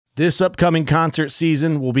This upcoming concert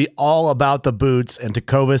season will be all about the boots, and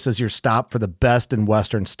Tecovas is your stop for the best in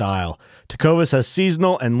Western style. Tecovas has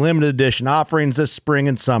seasonal and limited edition offerings this spring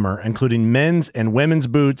and summer, including men's and women's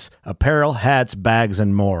boots, apparel, hats, bags,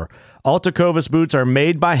 and more. All Tecovas boots are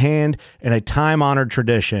made by hand in a time-honored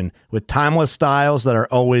tradition with timeless styles that are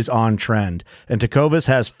always on trend. And Tecovas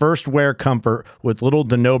has first wear comfort with little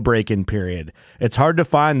to no break-in period. It's hard to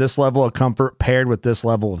find this level of comfort paired with this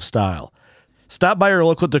level of style. Stop by your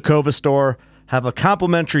local Tecovas store, have a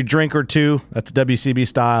complimentary drink or two, that's WCB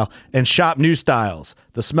style, and shop new styles.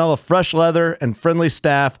 The smell of fresh leather and friendly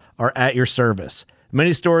staff are at your service.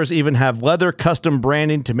 Many stores even have leather custom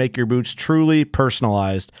branding to make your boots truly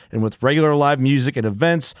personalized. And with regular live music and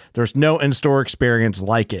events, there's no in-store experience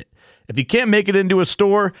like it. If you can't make it into a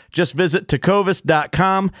store, just visit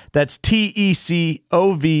tecovas.com. That's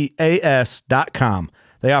TECOVAS.com.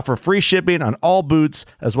 They offer free shipping on all boots,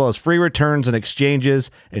 as well as free returns and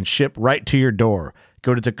exchanges, and ship right to your door.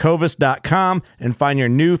 Go to tecovas.com and find your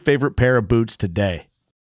new favorite pair of boots today.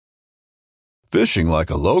 Fishing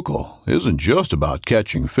like a local isn't just about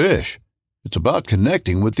catching fish. It's about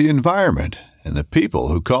connecting with the environment and the people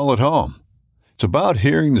who call it home. It's about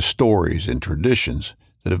hearing the stories and traditions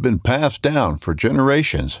that have been passed down for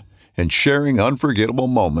generations and sharing unforgettable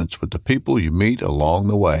moments with the people you meet along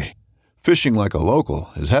the way. Fishing like a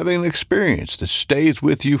local is having an experience that stays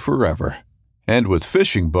with you forever. And with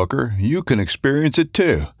Fishing Booker, you can experience it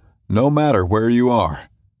too, no matter where you are.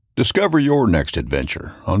 Discover your next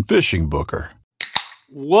adventure on Fishing Booker.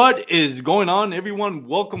 What is going on, everyone?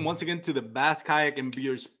 Welcome once again to the Bass Kayak and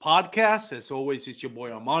Beers podcast. As always, it's your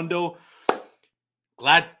boy Armando.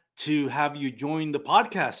 Glad to have you join the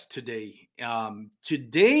podcast today.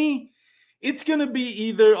 Today, it's going to be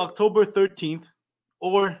either October 13th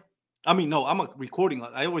or... I'm recording.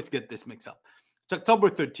 I always get this mixed up. It's October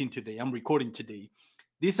 13th today. I'm recording today.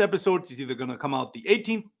 This episode is either going to come out the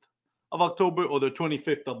 18th of October or the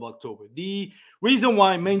 25th of October. The reason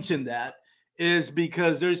why I mentioned that is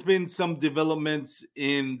because there's been some developments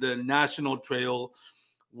in the National Trail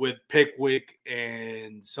with Pickwick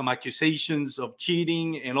and some accusations of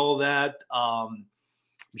cheating and all that. I'm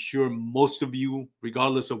sure most of you,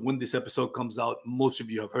 regardless of when this episode comes out, most of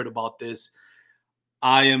you have heard about this.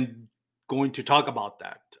 I am going to talk about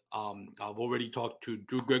that. I've already talked to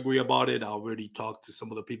Drew Gregory about it. I already talked to some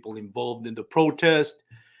of the people involved in the protest,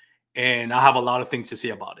 and I have a lot of things to say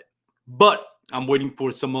about it. But I'm waiting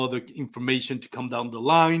for some other information to come down the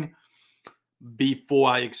line before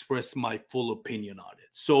I express my full opinion on it.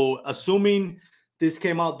 So assuming this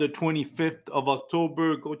came out the 25th of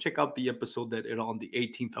October, go check out the episode that aired on the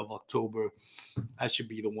 18th of October. I should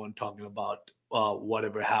be the one talking about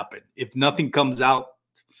whatever happened. If nothing comes out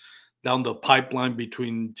down the pipeline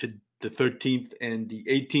between the 13th and the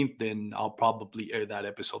 18th, then I'll probably air that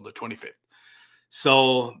episode the 25th.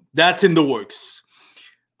 So that's in the works.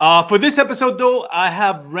 For this episode, though, I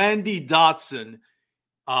have Randy Dodson.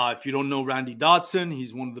 If you don't know Randy Dodson,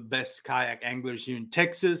 he's one of the best kayak anglers here in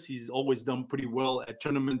Texas. He's always done pretty well at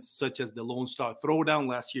tournaments such as the Lone Star Throwdown.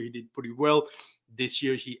 Last year, he did pretty well. This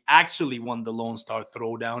year, he actually won the Lone Star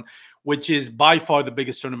Throwdown, which is by far the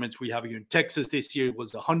biggest tournaments we have here in Texas. This year, it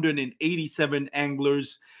was 187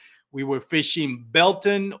 anglers. We were fishing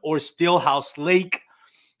Belton or Steelhouse Lake.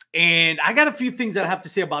 And I got a few things that I have to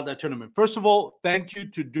say about that tournament. First of all, thank you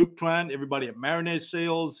to Duke Tran, everybody at Marinade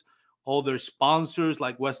Sales, all their sponsors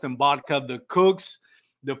like Western Vodka, the cooks.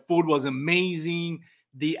 The food was amazing.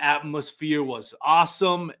 The atmosphere was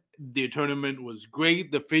awesome. The tournament was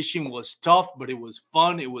great. The fishing was tough, but it was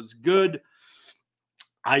fun. It was good.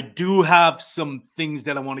 I do have some things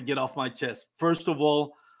that I want to get off my chest. First of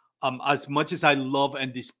all, as much as I love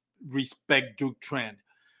and respect Duke Tran,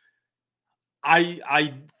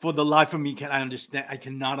 I for the life of me I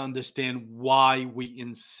cannot understand why we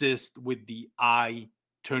insist with the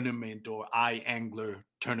iTournament or iAngler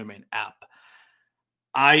tournament app.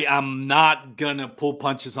 I am not gonna pull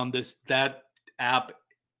punches on this. That app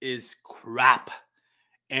is crap,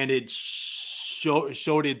 and it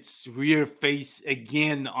showed its rear face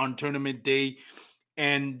again on tournament day,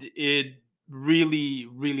 and it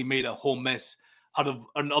really made a whole mess out of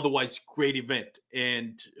an otherwise great event.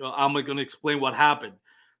 And I'm going to explain what happened.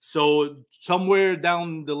 So somewhere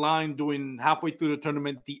down the line, doing halfway through the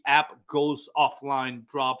tournament, the app goes offline,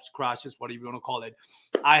 drops, crashes, whatever you want to call it.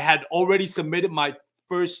 I had already submitted my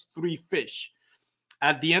first 3 fish.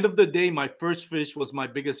 At the end of the day, my first fish was my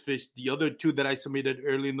biggest fish. The other 2 that I submitted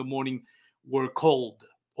early in the morning were cold,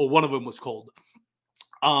 or one of them was cold.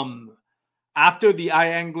 After the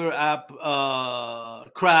iAngler app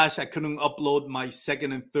crashed, I couldn't upload my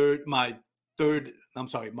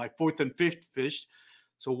fourth and fifth fish.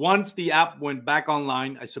 So once the app went back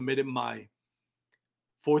online, I submitted my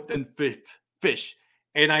fourth and fifth fish.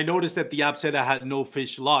 And I noticed that the app said I had no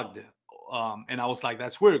fish logged. And I was like,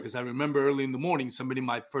 that's weird, because I remember early in the morning submitting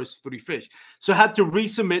my first 3 fish. So I had to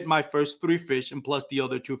resubmit my first 3 fish and plus the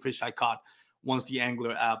other 2 fish I caught once the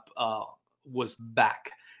Angler app was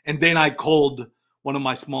back. And then I called one of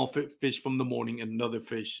my small fish from the morning and another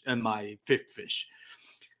fish and my 5th fish.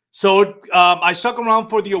 So I stuck around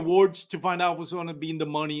for the awards to find out what's going to be in the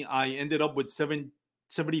money. I ended up with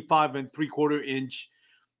 75 and 3/4 inch.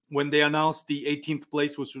 When they announced the 18th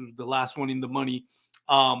place, which was the last one in the money,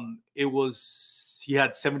 he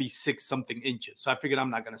had 76 something inches. So I figured I'm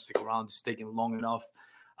not going to stick around. It's taking long enough.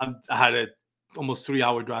 I had a almost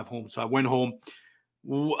 3-hour drive home. So I went home.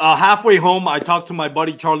 Halfway home, I talked to my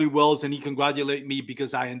buddy Charlie Wells, and he congratulated me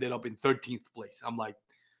because I ended up in 13th place. I'm like,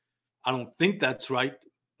 I don't think that's right.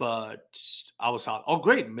 But I was like, oh,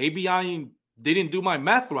 great. Maybe I didn't do my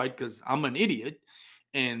math right because I'm an idiot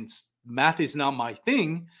and math is not my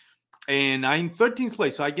thing. And I'm in 13th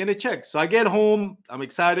place, so I get a check. So I get home. I'm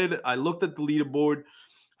excited. I looked at the leaderboard.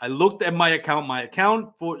 I looked at my account. My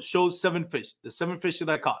account shows 7 fish, the 7 fish that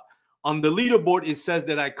I caught. On the leaderboard, it says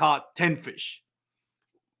that I caught 10 fish.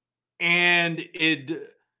 And it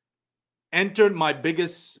entered my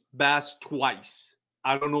biggest bass twice.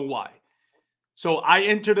 I don't know why. So I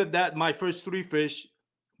entered my first 3 fish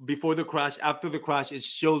before the crash. After the crash, it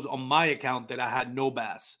shows on my account that I had no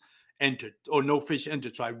bass entered or no fish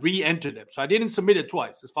entered. So I re-entered them. So I didn't submit it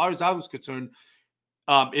twice. As far as I was concerned,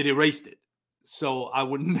 it erased it. So I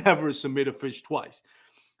would never submit a fish twice.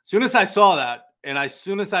 As soon as I saw that, and as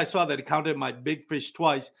soon as I saw that it counted my big fish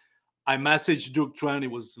twice, I messaged Duke Tran. It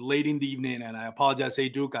was late in the evening, and I apologize. Hey,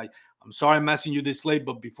 Duke, I'm sorry I'm messaging you this late,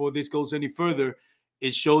 but before this goes any further,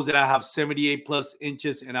 it shows that I have 78 plus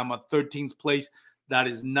inches, and I'm at 13th place. That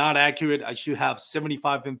is not accurate. I should have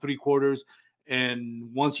 75 and 3/4.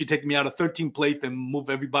 And once you take me out of 13th place and move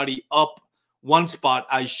everybody up 1 spot,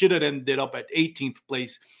 I should have ended up at 18th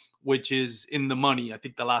place, which is in the money. I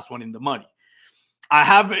think the last one in the money.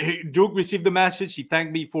 Duke received the message. He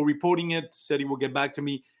thanked me for reporting it, said he will get back to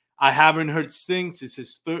me. I haven't heard since.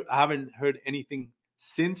 I haven't heard anything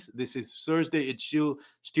since. This is Thursday. It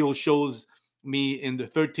still shows me in the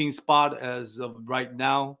 13th spot as of right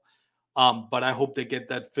now. But I hope they get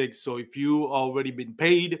that fixed. So if you already been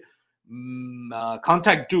paid,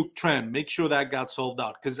 contact Duke Tran. Make sure that got solved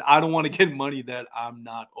out, because I don't want to get money that I'm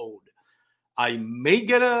not owed. I may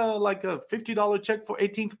get a $50 check for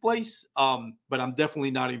 18th place, but I'm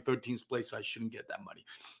definitely not in 13th place, so I shouldn't get that money.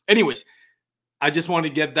 Anyways, I just want to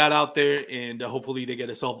get that out there, and hopefully they get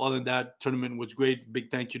it solved. Other than that, tournament was great.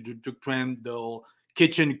 Big thank you to Duke Tran, the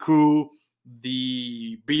kitchen crew,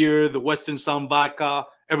 the beer, the Western Sound vodka,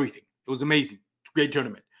 everything. It was amazing. Great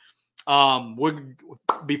tournament.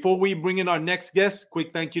 Before we bring in our next guest,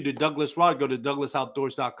 quick thank you to Douglas Rod. Go to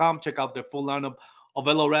douglasoutdoors.com. Check out their full lineup of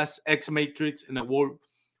LRS, X Matrix, and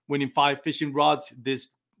award-winning 5 fishing rods.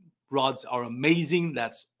 These rods are amazing.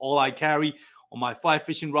 That's all I carry on my fly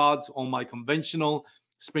fishing rods. On my conventional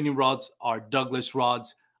spinning rods are Douglas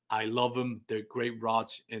rods. I love them. They're great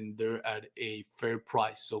rods, and they're at a fair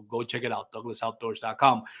price. So go check it out,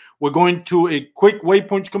 douglasoutdoors.com. We're going to a quick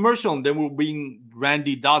Waypoint commercial, and then we'll bring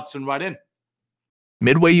Randy Dodson right in.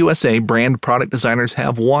 Midway USA brand product designers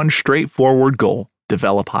have one straightforward goal: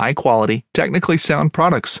 develop high-quality, technically sound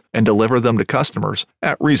products and deliver them to customers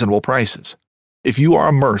at reasonable prices. If you are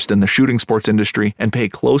immersed in the shooting sports industry and pay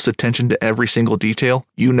close attention to every single detail,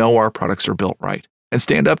 you know our products are built right and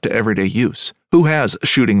stand up to everyday use. Who has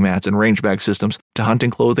shooting mats and range bag systems to hunting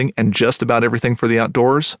clothing and just about everything for the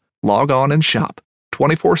outdoors? Log on and shop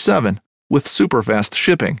 24/7 with super fast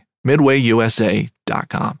shipping.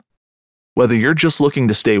 MidwayUSA.com. Whether you're just looking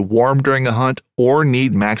to stay warm during a hunt or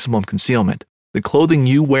need maximum concealment, the clothing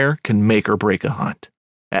you wear can make or break a hunt.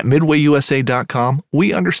 At MidwayUSA.com,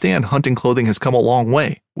 we understand hunting clothing has come a long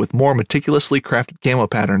way with more meticulously crafted camo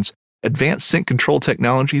patterns, advanced scent control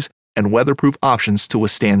technologies, and weatherproof options to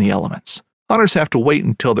withstand the elements. Hunters have to wait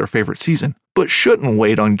until their favorite season, but shouldn't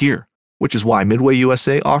wait on gear, which is why Midway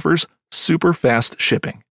USA offers super fast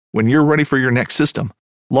shipping. When you're ready for your next system,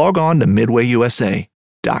 log on to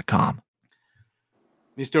MidwayUSA.com.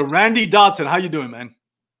 Mr. Randy Dodson, how you doing, man?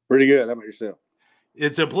 Pretty good. How about yourself?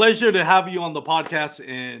 It's a pleasure to have you on the podcast,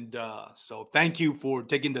 and so thank you for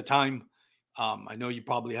taking the time. I know you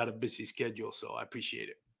probably had a busy schedule, so I appreciate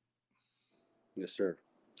it. Yes, sir.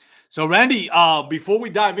 So, Randy, before we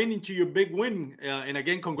dive into your big win, and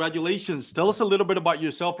again, congratulations. Tell us a little bit about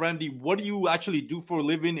yourself, Randy. What do you actually do for a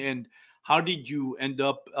living, and how did you end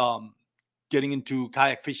up getting into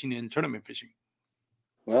kayak fishing and tournament fishing?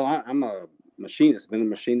 Well, I'm a machinist. Been a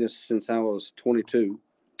machinist since I was 22.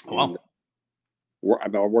 Wow. I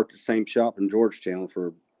worked at the same shop in Georgetown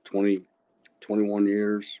for 21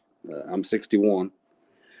 years. I'm 61.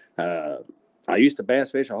 I used to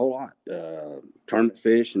bass fish a whole lot, tournament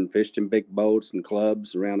fish, and fished in big boats and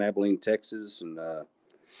clubs around Abilene, Texas. And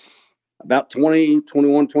about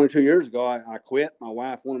 21, 22 years ago, I quit. My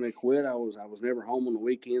wife wanted me to quit. I was never home on the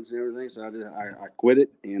weekends and everything, so I quit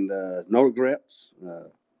it, and no regrets.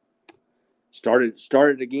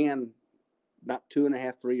 Started again about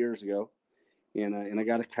 2.5-3 years ago, and I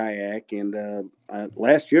got a kayak. And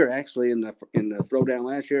last year, actually, in the throwdown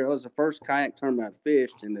last year, it was the first kayak tournament I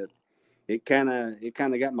fished, and it kind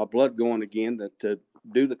of got my blood going again to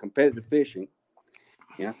do the competitive fishing.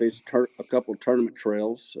 And I fished a couple of tournament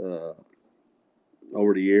trails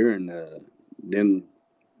over the year, and then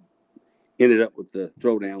ended up with the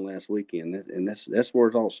throwdown last weekend. And that's where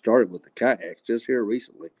it all started with the kayaks, just here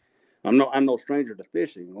recently. I'm no stranger to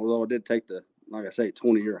fishing, although I did take the, like I say,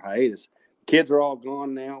 20-year hiatus. Kids are all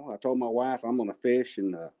gone now. I told my wife I'm going to fish,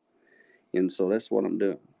 and so that's what I'm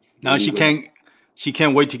doing. Now she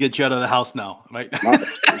can't wait to get you out of the house now, right?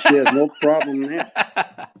 She has no problem in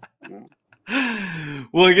that. No.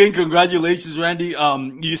 Well, again, congratulations, Randy.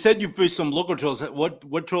 You said you fished some local trails.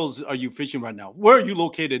 What trails are you fishing right now? Where are you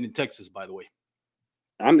located in Texas, by the way?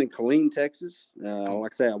 I'm in Killeen, Texas.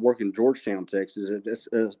 Like I say, I work in Georgetown, Texas.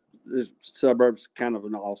 This suburbs kind of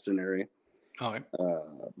in the Austin area. All right.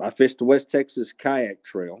 I fished the West Texas Kayak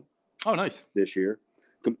Trail. Oh, nice. This year,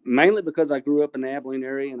 mainly because I grew up in the Abilene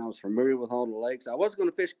area and I was familiar with all the lakes. I was going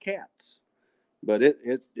to fish cats, but it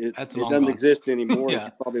doesn't exist anymore. Yeah. As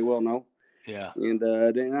you probably well know. Yeah. And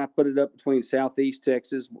then I put it up between Southeast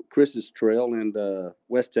Texas, Chris's Trail, and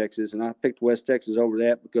West Texas, and I picked West Texas over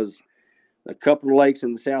that because a couple of lakes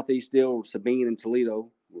in the southeast deal, Sabine and Toledo,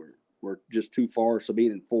 were just too far.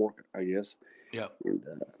 Sabine and Fork, I guess. Yeah.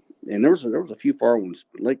 And there was a few far ones.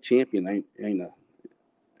 Lake Champion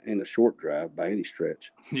ain't a short drive by any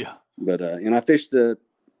stretch. Yeah. But and I fished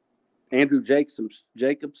Andrew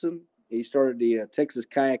Jacobson. He started the Texas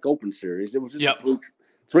Kayak Open Series. It was just a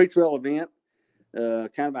three trail event, kind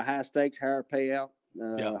of a high stakes, higher payout,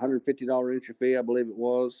 $150 entry fee, I believe it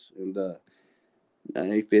was.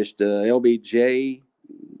 And he fished LBJ,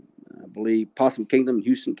 I believe, Possum Kingdom in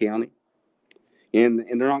Houston County. And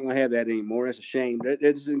they're not going to have that anymore. That's a shame. They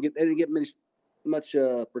didn't get much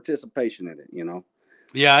participation in it, you know.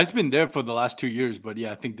 Yeah, it's been there for the last 2 years, but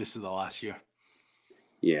yeah, I think this is the last year.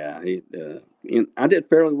 Yeah, and I did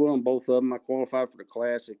fairly well in both of them. I qualified for the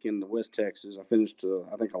Classic in the West Texas. I finished,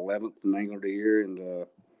 I think, 11th in Angler of the Year, and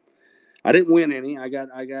I didn't win any. I got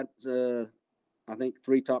I think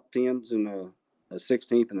 3 top 10s and a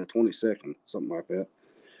 16th and a 22nd, something like that.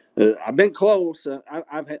 I've been close.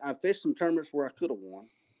 I've fished some tournaments where I could have won,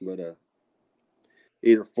 but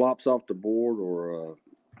either flops off the board or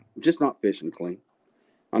just not fishing clean.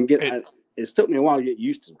 It's took me a while to get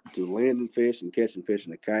used to landing fish and catching fish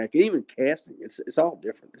in the kayak, and even casting. It's all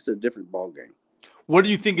different. It's a different ball game. What do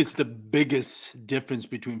you think is the biggest difference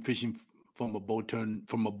between fishing from a boat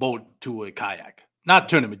to a kayak? Not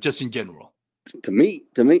tournament, just in general. To me,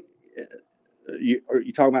 are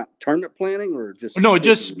you talking about tournament planning or just? No,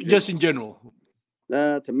 just in general.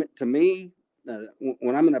 To me,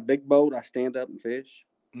 when I'm in a big boat, I stand up and fish,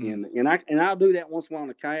 and I'll do that once in a while on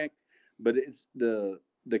a kayak, but it's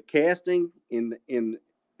the casting in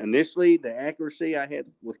initially the accuracy I had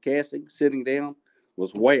with casting sitting down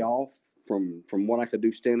was way off from what I could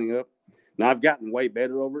do standing up. Now I've gotten way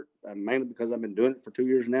better over it, mainly because I've been doing it for 2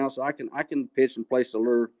 years now, so I can pitch and place the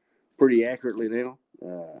lure pretty accurately now.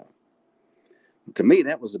 To me,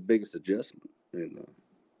 that was the biggest adjustment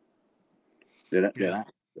that I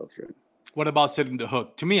go through. What about setting the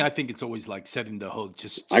hook? To me, I think it's always like setting the hook,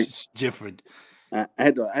 just different. I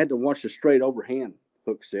had to watch the straight overhand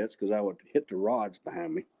hook sets because I would hit the rods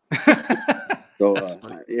behind me. So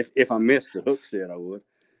if I missed the hook set, I would.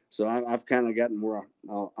 So I've kind of gotten where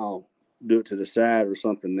I'll do it to the side or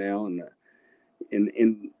something now, and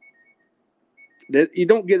that you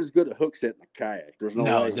don't get as good a hook set in a kayak. There's no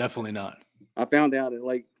way. Definitely not. I found out at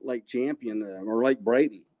Lake Champion or Lake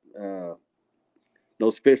Brady,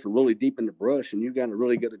 those fish are really deep in the brush, and you got to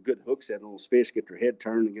really get a good hook set on those fish, get their head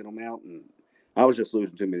turned and get them out. And I was just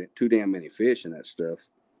losing too damn many fish in that stuff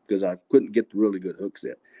because I couldn't get the really good hook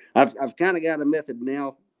set. I've kind of got a method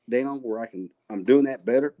now down where I'm doing that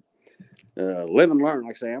better. Live and learn.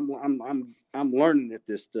 Like I say, I'm learning at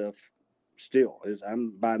this stuff still.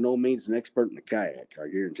 I'm by no means an expert in the kayak, I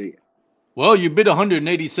guarantee you. Well, you bid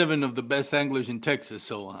 187 of the best anglers in Texas,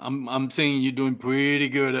 so I'm saying you're doing pretty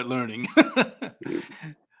good at learning.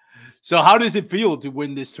 So how does it feel to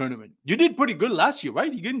win this tournament? You did pretty good last year,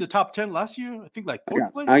 right? You get in the top 10 last year. I think like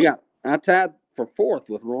fourth place. I tied for fourth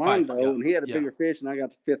with Rolando, yeah, and he had a bigger fish, and I got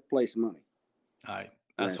the fifth place money. All right,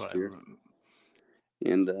 that's what I remember.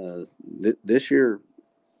 And this year,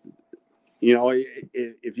 you know,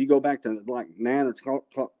 if you go back to like 9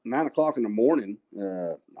 o'clock in the morning,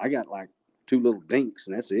 I got like 2 little dinks,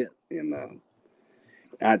 and that's it. And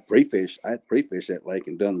I had pre-fished that lake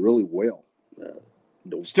and done really well.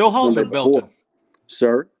 Stillhouse or Belton?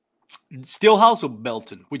 Sir? Stillhouse or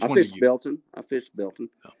Belton? Which one did you? Belton. I fished Belton.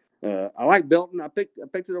 Oh. I like Belton. I picked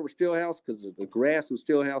it over Stillhouse because the grass in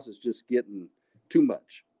Stillhouse is just getting too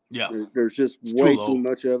much. Yeah, there's just way too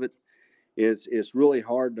much of it. It's really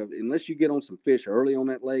hard to, unless you get on some fish early on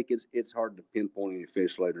that lake. It's hard to pinpoint any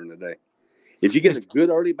fish later in the day. If you get a good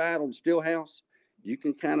early bite on Stillhouse, you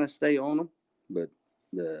can kind of stay on them, but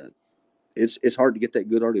it's hard to get that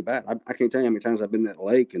good early bite. I can't tell you how many times I've been in that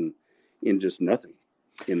lake and in just nothing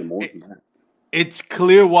in the morning. It's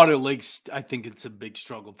Clearwater Lakes. I think it's a big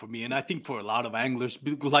struggle for me, and I think for a lot of anglers,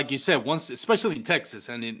 because like you said, once, especially in Texas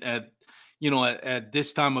and at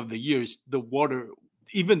this time of the year, the water,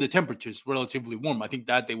 even the temperature is relatively warm. I think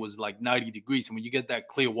that day was like 90 degrees. And when you get that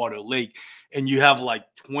Clearwater Lake and you have like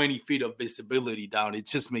 20 feet of visibility down, it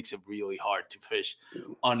just makes it really hard to fish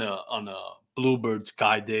on a bluebird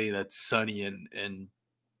sky day that's sunny and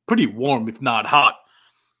pretty warm, if not hot.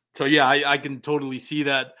 So yeah, I can totally see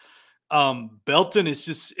that. Belton is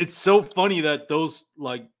just, it's so funny that those,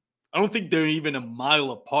 like, I don't think they're even a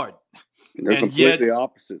mile apart. They're completely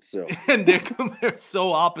opposite. So, and they're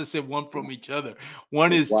so opposite one from each other.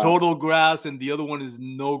 One is total grass, and the other one is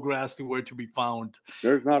no grass where to be found.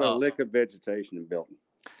 There's not a lick of vegetation in Belton.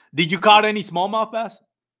 Did you caught any smallmouth bass?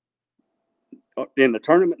 In the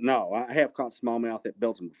tournament, no. I have caught smallmouth at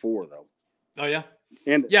Belton before, though. Oh yeah,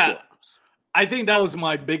 and yeah. I think that was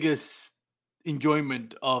my biggest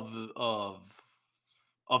enjoyment of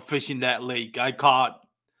fishing that lake. I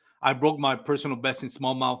broke my personal best in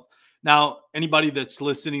smallmouth. Now, anybody that's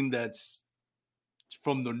listening that's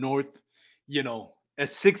from the north, you know, a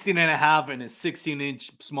 16 and a half and a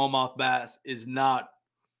 16-inch smallmouth bass is not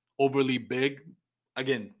overly big.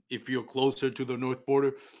 Again, if you're closer to the north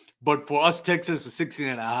border. But for us, Texas, a 16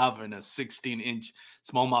 and a half and a 16-inch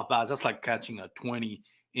smallmouth bass, that's like catching a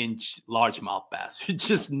 20-inch largemouth bass. It's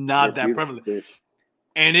just not that prevalent.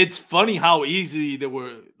 And it's funny how easy they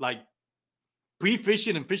were, like,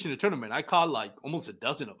 pre-fishing and fishing the tournament. I caught like almost a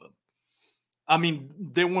dozen of them. I mean,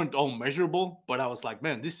 they weren't all measurable, but I was like,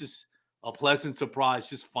 man, this is a pleasant surprise.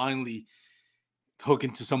 Just finally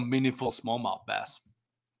hooking to some meaningful smallmouth bass.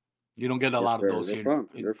 You don't get a lot of those here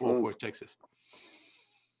in Fort Worth, Texas.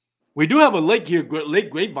 We do have a lake here. Lake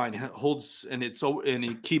Grapevine holds, and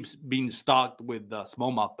it keeps being stocked with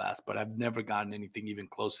smallmouth bass, but I've never gotten anything even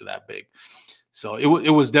close to that big. So it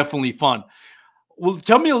was definitely fun. Well,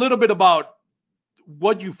 tell me a little bit about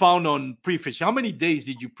what you found on pre-fish. How many days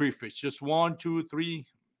did you pre-fish? Just 1, 2, 3?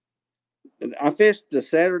 I fished the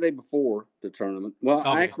Saturday before the tournament. Well,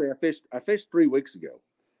 actually, I fished 3 weeks ago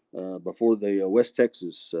before the West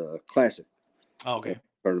Texas Classic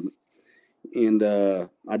tournament. And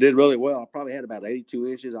I did really well. I probably had about 82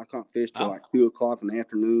 inches. I caught fish till like 2 o'clock in the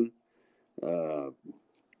afternoon.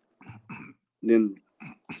 Then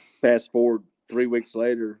fast forward 3 weeks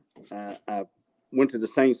later, I went to the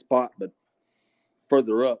same spot, but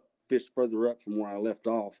fished further up from where I left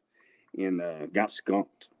off, and got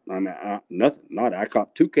skunked. I mean, I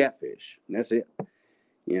caught 2 catfish, and that's it.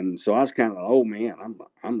 And so I was kind of, oh man,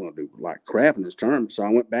 I'm going to do like crap in this tournament. So I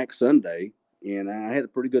went back Sunday, and I had a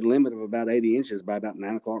pretty good limit of about 80 inches by about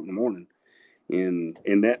 9 o'clock in the morning. And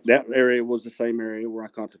that area was the same area where I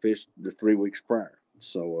caught the fish the 3 weeks prior.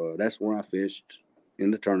 So that's where I fished in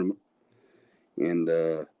the tournament. And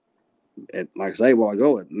like I say a while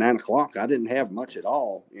ago, at 9 o'clock, I didn't have much at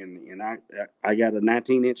all. And I got a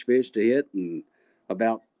 19-inch fish to hit, and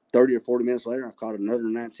about 30 or 40 minutes later, I caught another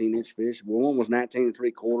 19-inch fish. Well, one was 19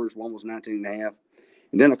 3/4, one was 19 and a half.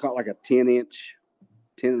 And then I caught like a 10-inch,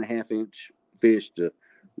 10.5-inch fish to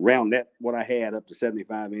round that what I had up to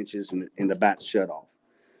 75 inches, and the bite shut off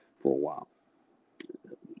for a while.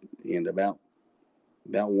 And about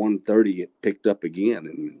 1:30, it picked up again,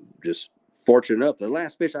 and just fortunate enough, the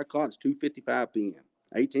last fish I caught is 2:55 p.m.,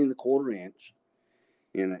 18 1/4 inch,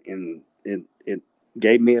 and it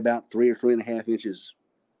gave me about 3 or 3.5 inches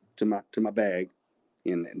to my bag,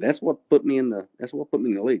 and that's what put me in the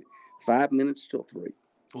lead. 5 minutes till 3.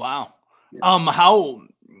 Wow. Yeah.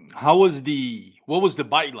 What was the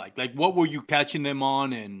bite like? Like, what were you catching them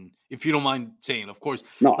on? And if you don't mind saying, of course,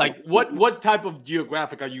 what type of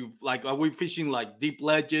geographic are you like? Are we fishing like deep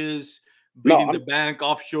ledges, beating the bank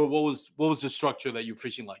offshore? What was the structure that you're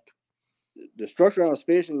fishing like? The structure I was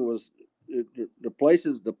fishing was the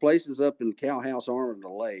places up in Cowhouse Arm of the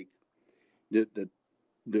lake.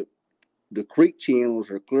 The creek channels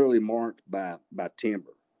are clearly marked by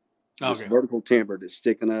timber. This vertical timber that's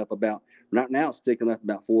sticking up about right now. It's sticking up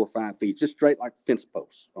about 4 or 5 feet, just straight like fence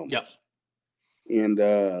posts almost. Yep.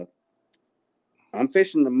 And I'm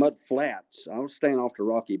fishing the mud flats. I was staying off the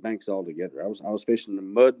rocky banks altogether. I was fishing the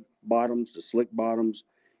mud bottoms, the slick bottoms,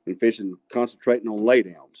 and concentrating on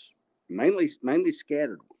laydowns, mainly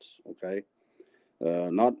scattered ones. Okay,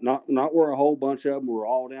 not where a whole bunch of them were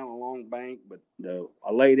all down a long bank, but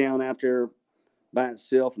a lay down out there by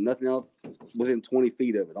itself and nothing else within 20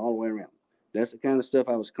 feet of it all the way around. That's the kind of stuff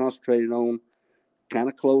I was concentrating on, kind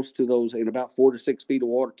of close to those in about 4 to 6 feet of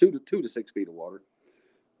water, 2 to 6 feet of water,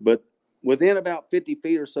 but within about 50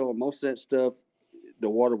 feet or so of most of that stuff, the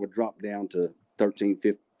water would drop down to 13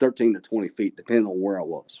 to 20 feet, depending on where I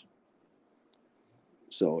was.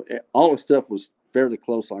 So all the stuff was fairly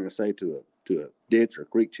close, like I say, to a ditch or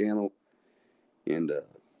creek channel, and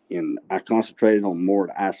I concentrated on more of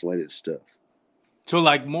the isolated stuff. So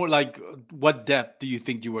more like what depth do you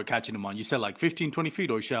think you were catching them on? You said like 15, 20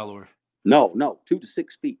 feet or shallower? No, 2 to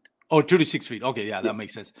 6 feet. Oh, 2 to 6 feet. Okay, yeah, that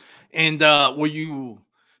makes sense. And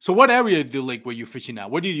so what area of the lake were you fishing at?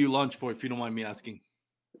 Where did you launch for, if you don't mind me asking?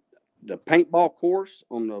 The paintball course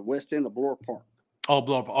on the west end of Bloor Park. Oh,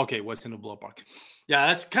 Bloor Park. Okay, west end of Bloor Park. Yeah,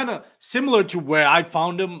 that's kind of similar to where I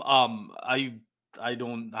found them. I'm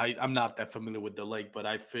not that familiar with the lake, but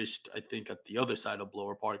I fished, I think, at the other side of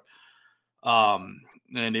Bloor Park.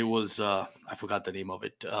 And it was I forgot the name of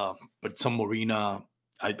it, but some marina.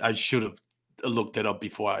 I should have looked it up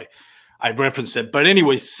before I referenced it. But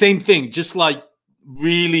anyway, same thing, just like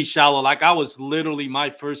really shallow. Like I was literally,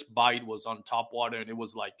 my first bite was on top water, and it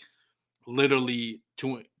was like literally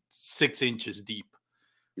 6 inches deep.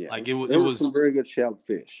 Yeah, like it was some very good shallow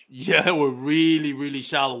fish. Yeah, they were really, really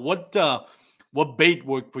shallow. What bait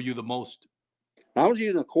worked for you the most? I was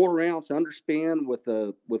using a 1/4 ounce underspin with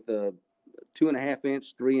a 2.5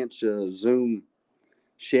 inch, 3 inch zoom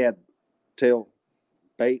shad tail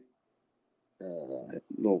bait.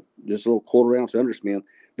 Just a little 1/4 ounce underspin.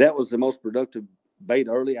 That was the most productive bait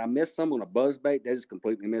early. I missed some on a buzz bait. They just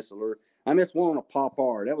completely missed the lure. I missed one on a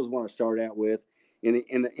popar. That was one I started out with, and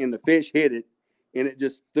the fish hit it, and it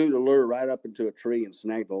just threw the lure right up into a tree and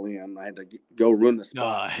snagged the limb. I had to go run the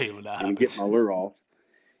spot and get my lure off.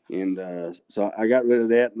 And so I got rid of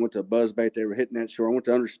that and went to a buzz bait. They were hitting that shore. I went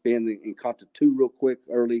to underspin and caught the 2 real quick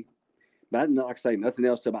early. But like I say, nothing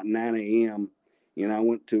else till about 9 a.m. And I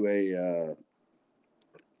went to a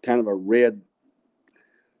kind of a red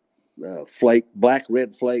flake, black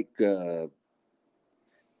red flake. I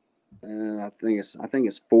think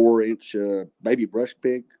it's 4 inch baby brush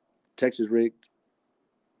pig, Texas rigged.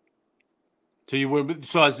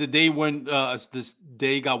 So as this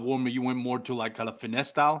day got warmer, you went more to like kind of finesse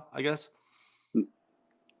style, I guess.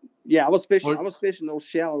 Yeah, I was fishing those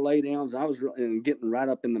shallow laydowns. I was getting right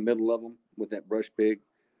up in the middle of them with that brush pig,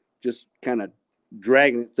 just kind of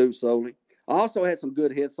dragging it through slowly. I also had some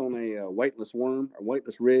good hits on a weightless worm or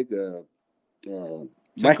weightless rig, wacky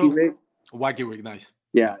rig. Wacky rig, nice.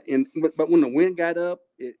 Yeah, but when the wind got up,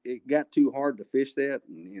 it got too hard to fish that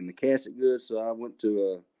and to cast it good. So I went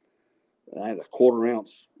to I had a 1/4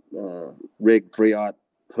 ounce rig 3/0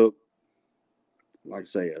 hook, like I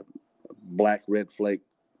say, a black red flake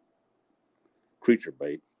creature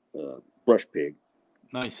bait, brush pig.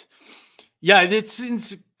 Nice. Yeah,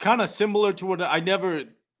 it's kind of similar to what I never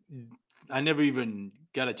even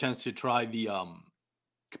got a chance to try the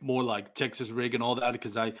more like Texas rig and all that,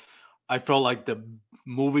 because I felt like the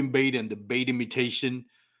moving bait and the bait imitation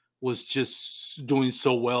was just doing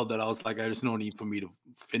so well that I was like, there's no need for me to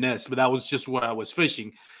finesse. But that was just what I was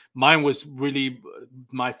fishing. Mine was really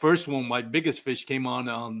my first one. My biggest fish came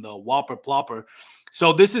on the Whopper Plopper.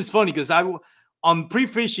 So this is funny because on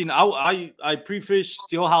pre-fishing, I pre-fished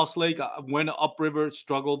Steelhouse Lake. I went upriver,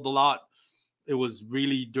 struggled a lot. It was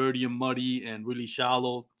really dirty and muddy and really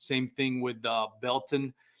shallow. Same thing with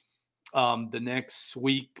Belton the next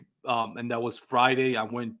week. And that was Friday. I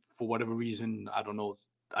went, for whatever reason, I don't know,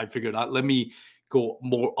 I figured out, let me go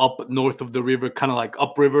more up north of the river, kind of like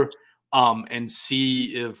upriver, and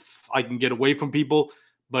see if I can get away from people.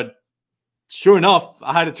 But sure enough,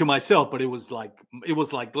 I had it to myself, but it was like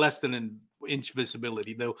less than an inch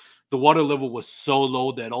visibility. The water level was so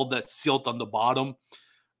low that all that silt on the bottom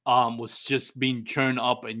was just being churned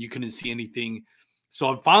up and you couldn't see anything.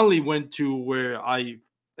 So I finally went to where I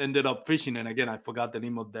ended up fishing, and again, I forgot the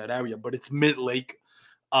name of that area, but it's Mid Lake,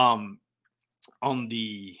 on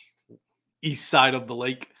the east side of the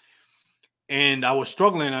lake. and I was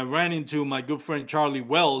struggling. I ran into my good friend Charlie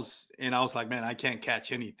Wells, and I was like, "Man, I can't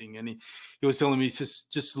catch anything." And he was telling me,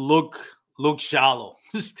 "Just look shallow,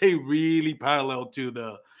 just stay really parallel to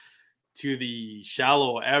the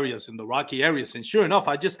shallow areas and the rocky areas." And sure enough,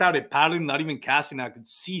 I just started paddling, not even casting. I could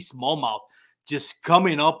see smallmouth just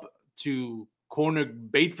coming up to corner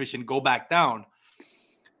bait fish and go back down.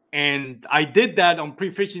 And I did that on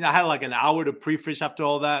pre-fishing. I had like an hour to pre-fish after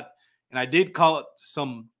all that, and I did caught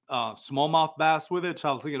some smallmouth bass with it. So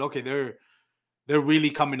I was thinking, okay, they're really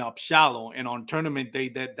coming up shallow. And on tournament day,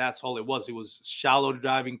 that's all it was. It was shallow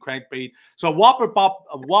diving crankbait. So a whopper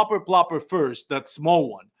plopper first, that small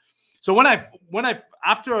one. So when I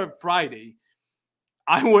after Friday,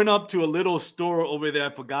 I went up to a little store over there.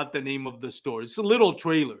 I forgot the name of the store. It's a little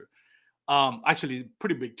trailer. Actually,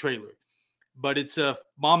 pretty big trailer, but it's a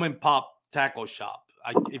mom and pop tackle shop.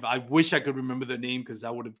 I wish I could remember the name, because I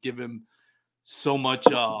would have given so much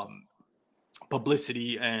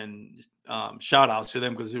publicity and shout outs to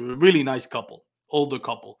them, because they were a really nice couple, older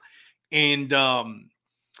couple. And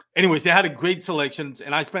anyways, they had a great selection,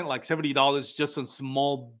 and I spent like $70 just on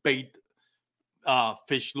small bait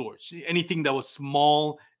fish lures, anything that was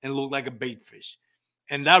small and looked like a bait fish,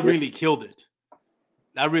 and that really killed it.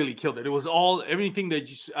 It was everything that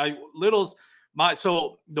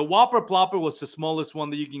so the whopper plopper was the smallest one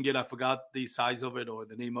that you can get. I forgot the size of it or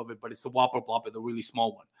the name of it, but it's the whopper plopper, the really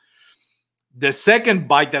small one. The second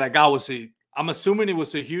bite that I got was I'm assuming it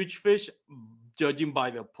was a huge fish, judging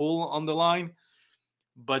by the pull on the line.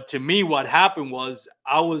 But to me, what happened was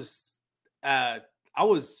I was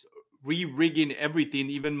re-rigging everything,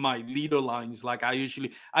 even my leader lines. Like I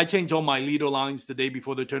change all my leader lines the day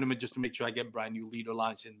before the tournament just to make sure I get brand new leader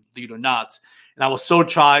lines and leader knots. And I was so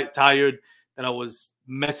tired that I was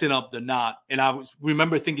messing up the knot. And I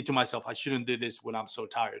remember thinking to myself, I shouldn't do this when I'm so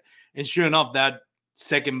tired. And sure enough, that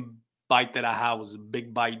second bite that I had was a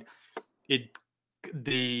big bite.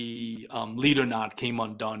 The leader knot came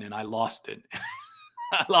undone, and I lost it.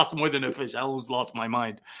 I lost more than a fish. I almost lost my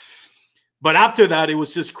mind. But after that, it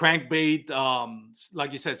was just crankbait,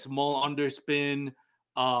 like you said, small underspin.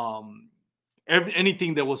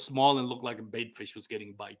 Anything that was small and looked like a bait fish was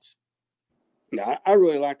getting bites. Yeah, I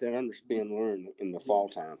really like that underspin lure in the fall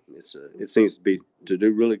time. It seems to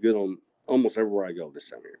do really good on almost everywhere I go this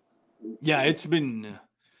time of year. Yeah, it's been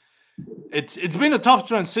a tough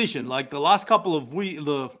transition. Like the last couple of weeks,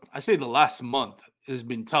 I say the last month has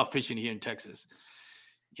been tough fishing here in Texas.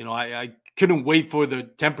 You know, I couldn't wait for the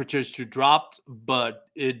temperatures to drop, but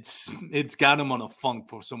it's got them on a funk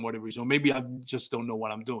for some whatever reason. Or maybe I just don't know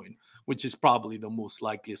what I'm doing, which is probably the most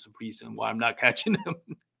likeliest reason why I'm not catching them.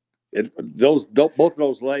 Both of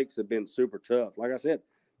those lakes have been super tough. Like I said,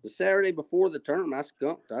 the Saturday before the tournament, I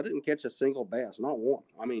skunked. I didn't catch a single bass, not one.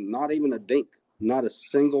 I mean, not even a dink, not a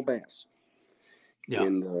single bass. Yeah.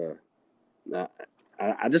 And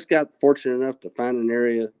I just got fortunate enough to find an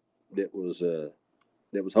area that was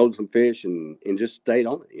holding some fish and just stayed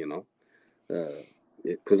on it, you know.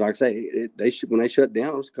 Because like I say, when they shut down,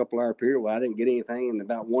 it was a couple-hour period where I didn't get anything. And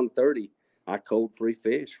about 1:30, I caught 3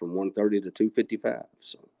 fish from 1:30 to 2:55.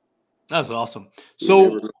 So that's awesome.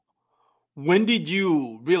 So when did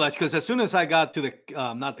you realize? Because as soon as I got to the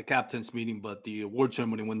not the captain's meeting, but the award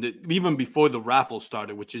ceremony, even before the raffle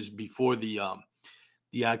started, which is before the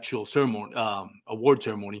actual ceremony, award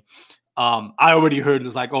ceremony, I already heard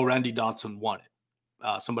it's like, oh, Randy Dotson won it.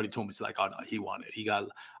 Somebody told me, it's like, oh no, he won it.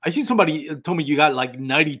 I think somebody told me you got like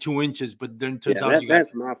 92 inches, but then turns out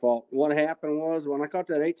that's my fault. What happened was when I caught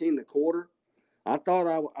that 18.25,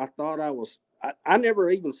 I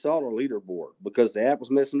never even saw the leaderboard because the app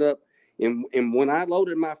was messing up. And when I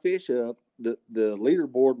loaded my fish up, the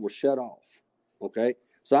leaderboard was shut off. Okay.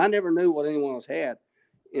 So I never knew what anyone else had.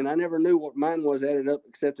 And I never knew what mine was added up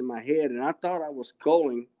except in my head. And I thought I was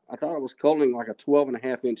culling like a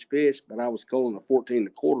 12.5-inch fish, but I was culling a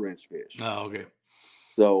 14.25-inch fish. Oh, okay.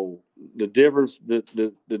 So the difference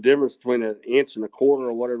between an inch and a quarter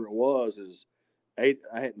or whatever it was is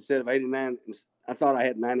instead of 89, I thought I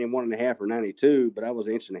had 91.5 or 92, but I was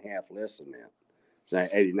an inch and a half less than that. So I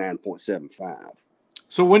had 89.75.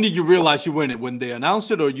 So when did you realize you win it? When they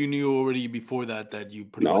announced it, or you knew already before that you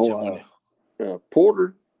pretty much won it?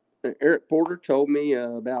 Eric Porter told me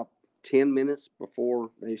about 10 minutes before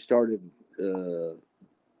they started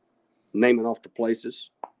naming off the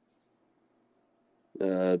places.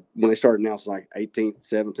 When they started announcing like 18th,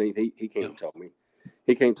 17th, he came and told me.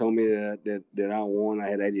 He came and told me that I won. I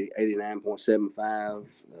had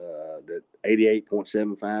 89.75. That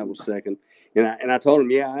 88.75 was second. And I told him,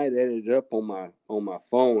 yeah, I had added it up on my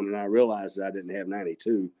phone, and I realized I didn't have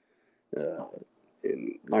 92.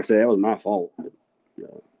 And like I said, that was my fault.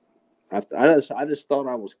 I just thought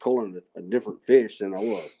I was calling it a different fish than I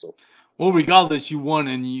was. So, well, regardless, you won,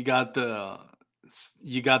 and you got the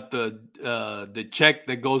check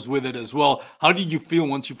that goes with it as well. How did you feel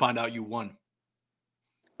once you find out you won?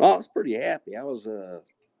 well, I was pretty happy. I was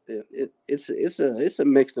it's a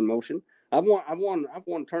mixed emotion. I've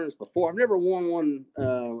won tournaments before. I've never won one.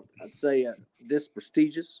 I'd say this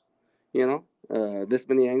prestigious. This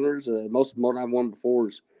many anglers. Most of what I've won before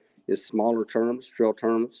is smaller tournaments, trail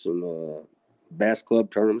tournaments, and bass club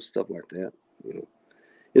tournaments, stuff like that.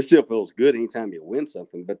 It still feels good anytime you win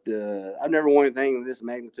something. But I've never won anything of this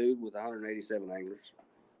magnitude with 187 anglers.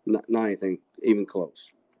 Not anything even close.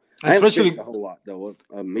 I haven't fished a whole lot though of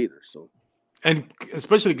them either. So. And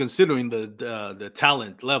especially considering the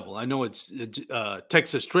talent level, I know it's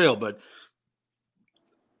Texas Trail, but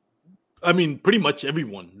I mean, pretty much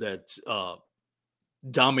everyone that's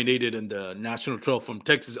dominated in the National Trail from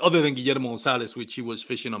Texas, other than Guillermo Gonzalez, which he was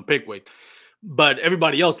fishing on Pickwick. But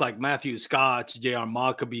everybody else, like Matthew Scott, J.R.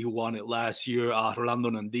 Maccabee, who won it last year,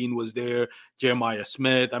 Rolando Nandin was there, Jeremiah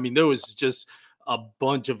Smith. I mean, there was just a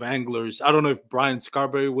bunch of anglers. I don't know if Brian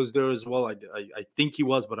Scarberry was there as well. I think he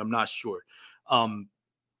was, but I'm not sure.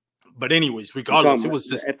 But anyways, regardless, it was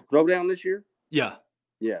just at the throwdown this year. Yeah,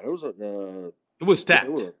 it was it was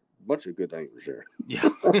stacked. There were a bunch of good anglers there. Yeah.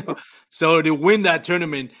 So to win that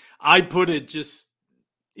tournament, I put it just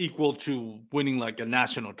equal to winning like a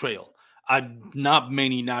national trail. Not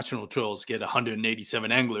many national trails get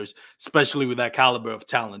 187 anglers, especially with that caliber of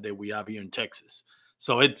talent that we have here in Texas.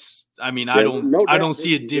 So it's, I mean, I don't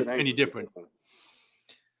see it any different.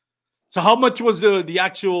 So how much was the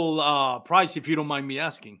actual price, if you don't mind me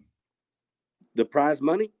asking? The prize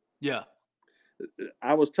money? Yeah.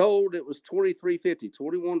 I was told it was $2,350,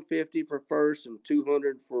 $2,150 for first and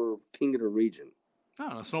 $200 for King of the Region.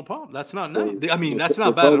 No, that's no problem. That's not nice. I mean, that's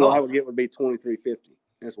not bad at all. I would get would be $2,350.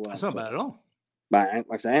 That's not bad at all. But like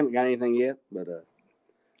I said, I haven't got anything yet. But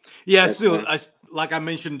yeah, still, like I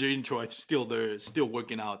mentioned in the intro, they're still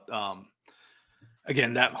working out.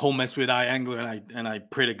 Again, that whole mess with iAngler, and I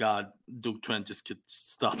pray to God Duke Trent just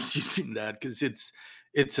stops using that, because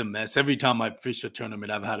it's a mess. Every time I fish a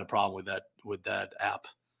tournament, I've had a problem with that app.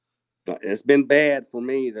 It's been bad for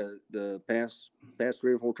me the past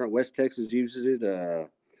 3 or 4 tournaments. West Texas uses it.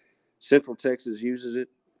 Central Texas uses it.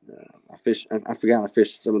 I forgot I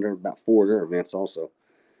fished some of their about 4 of their events also.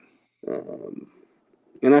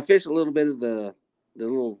 And I fished a little bit of the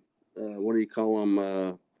little what do you call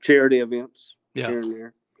them, charity events here and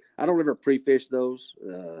there. I don't ever pre-fish those.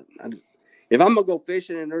 If I'm gonna go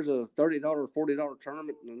fishing and there's a $30 or $40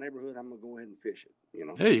 tournament in the neighborhood, I'm gonna go ahead and fish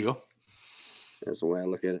it. There you go. That's the way I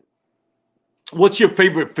look at it. What's your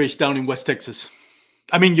favorite fish down in West Texas?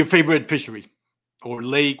 I mean, your favorite fishery or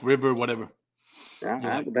lake, river, whatever.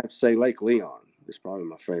 I would have to say Lake Leon is probably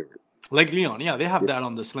my favorite. Lake Leon, yeah, they have that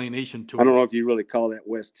on the Slay Nation tour. I don't know if you really call that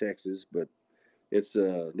West Texas, but it's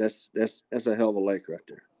that's a hell of a lake right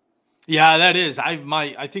there. Yeah, that is.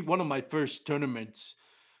 I think one of my first tournaments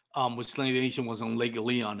with Slay Nation was on Lake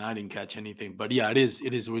Leon. I didn't catch anything, but yeah, it is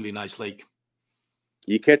a really nice lake.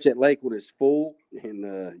 You catch that lake when it's full,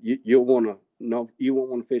 and you won't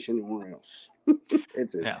want to fish anywhere else.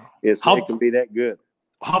 It can be that good.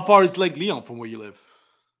 How far is Lake Leon from where you live?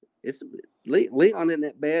 Leon isn't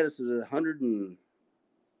that bad. It's 100 and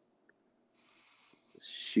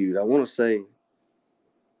I want to say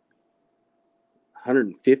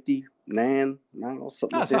 159 miles.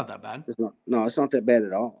 Something. That's not that bad. It's not that bad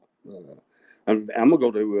at all. I'm gonna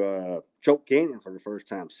go to Choke Canyon for the first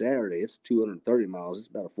time Saturday. It's 230 miles. It's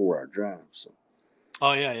about a 4-hour drive. So.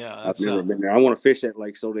 Oh yeah. I've never been there. I want to fish that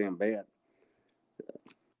lake so damn bad.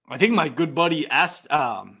 I think my good buddy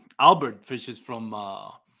Albert fishes from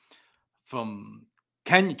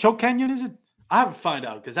Choke Canyon, is it? I have to find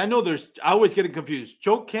out, because I know I always get it confused.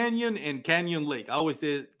 Choke Canyon and Canyon Lake. I always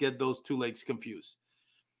get those 2 lakes confused.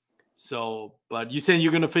 So, but you saying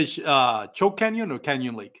you're going to fish Choke Canyon or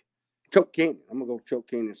Canyon Lake? Choke Canyon. I'm going to go Choke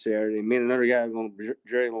Canyon Saturday. Me and another guy are going to,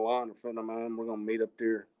 Jerry Lalonde, a friend of mine, we're going to meet up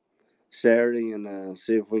there Saturday and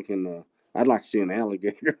see if we can, I'd like to see an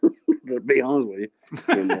alligator, to be honest with you,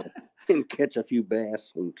 and catch a few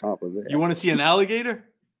bass on top of that. You want to see an alligator?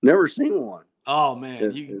 Never seen one. Oh man!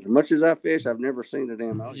 As much as I fish, I've never seen a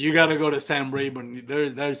damn alligator. You got to go to Sam Rayburn.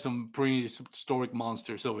 There's some pretty historic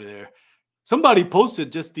monsters over there. Somebody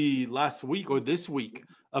posted just the last week or this week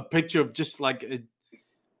a picture of just like an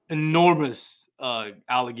enormous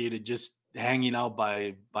alligator just hanging out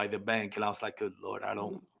by the bank, and I was like, "Good Lord,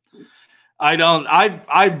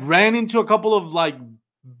 I've ran into a couple of like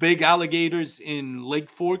big alligators in Lake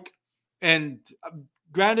Fork, and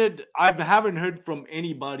granted, I haven't heard from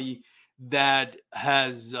anybody that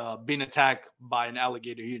has been attacked by an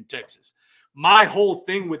alligator here in Texas. My whole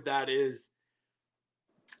thing with that is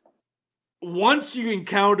once you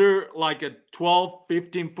encounter like a 12,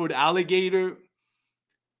 15-foot alligator,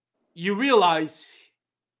 you realize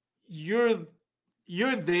you're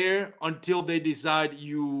there until they decide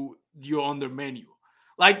you're on their menu.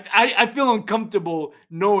 Like I feel uncomfortable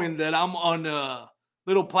knowing that I'm on a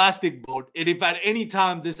little plastic boat, and if at any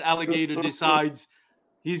time this alligator decides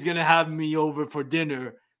he's gonna have me over for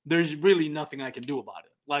dinner, there's really nothing I can do about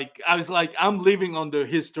it. Like I was like, I'm living under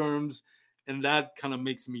his terms, and that kind of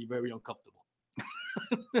makes me very uncomfortable.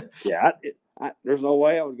 Yeah, there's no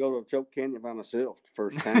way I would go to Choke Canyon by myself the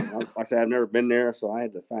first time. Like I said, I've never been there, so I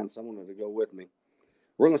had to find someone to go with me.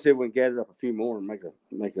 We're gonna see if we can gather up a few more and make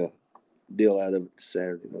a deal out of it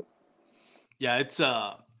Saturday. Yeah, it's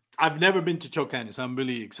I've never been to Choke Canyon, so I'm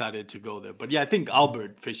really excited to go there. But yeah, I think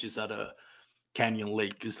Albert fishes out of Canyon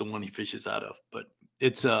Lake is the one he fishes out of. But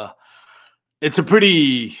it's a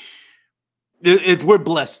pretty we're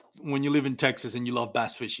blessed when you live in Texas and you love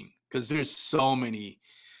bass fishing, because there's so many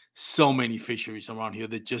fisheries around here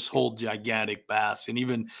that just hold gigantic bass.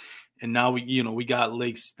 And now we got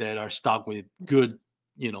lakes that are stocked with good,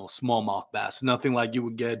 smallmouth bass. Nothing like you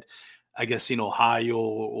would get, I guess, in Ohio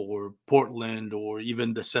or Portland or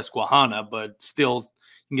even the Susquehanna, but still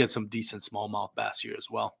you can get some decent smallmouth bass here as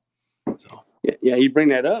well. So yeah, you bring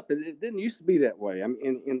that up. It didn't used to be that way. I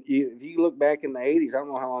mean, if you look back in the 80s, I don't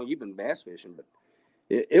know how long you've been bass fishing, but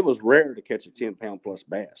it was rare to catch a 10-pound plus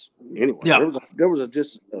bass. Anyway, yeah. there was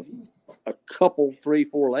just a couple,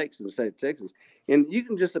 3-4 lakes in the state of Texas, and you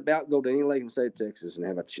can just about go to any lake in the state of Texas and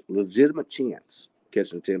have a legitimate chance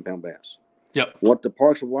catching a 10-pound bass. Yep. What the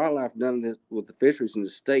Parks and Wildlife done with the fisheries in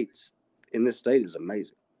this state is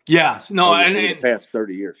amazing. Yeah. No, in the past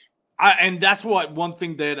 30 years. And that's one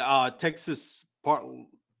thing that Texas Park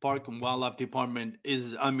and Wildlife Department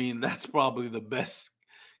is. I mean, that's probably the best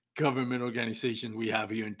government organization we have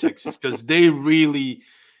here in Texas, because they really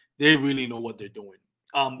know what they're doing.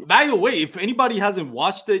 By the way, if anybody hasn't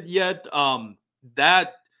watched it yet,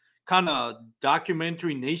 that kind of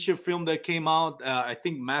documentary nature film that came out, I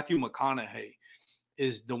think Matthew McConaughey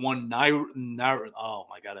is the one oh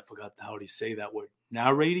my God, I forgot how to say that word,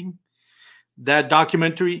 narrating that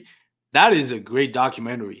documentary. That is a great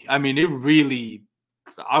documentary. I mean,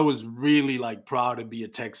 I was really like proud to be a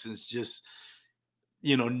Texan, just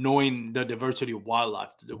knowing the diversity of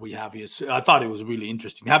wildlife that we have here. So I thought it was really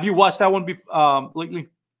interesting. Have you watched that one lately?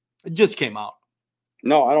 It just came out.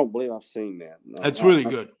 No, I don't believe I've seen that. No, it's really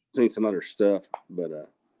good. I've seen some other stuff, but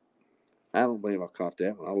I don't believe I caught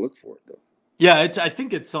that one. I'll look for it though. Yeah, I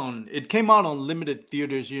think it came out on limited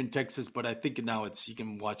theaters here in Texas, but I think now you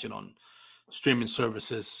can watch it on streaming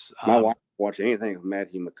services. My wife watch anything with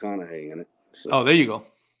Matthew McConaughey in it. So. Oh, there you go.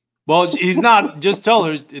 Well, he's not. Just tell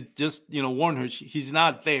her. Warn her. He's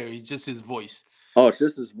not there. He's just his voice. Oh, it's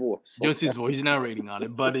just his voice. Just his voice. He's narrating on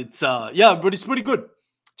it, but it's but it's pretty good.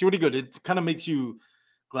 It's really good. It kind of makes you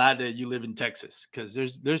glad that you live in Texas, because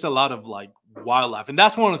there's a lot of like wildlife, and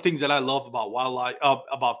that's one of the things that I love about wildlife,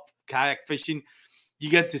 about kayak fishing. You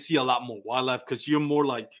get to see a lot more wildlife because you're more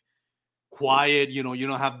like quiet. You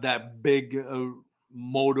don't have that big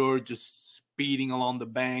motor just speeding along the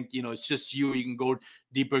bank. It's just you can go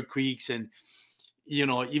deeper creeks, and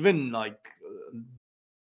even like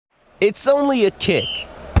it's only a kick,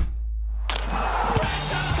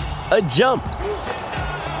 a jump,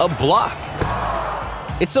 a block.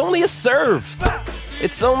 It's only a serve.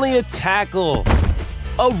 It's only a tackle,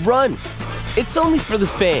 a run. It's only for the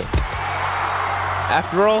fans.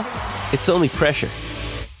 After all, it's only pressure.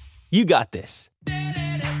 You got this.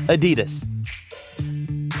 Adidas.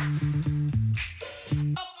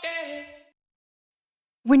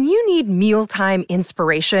 When you need mealtime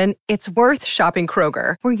inspiration, it's worth shopping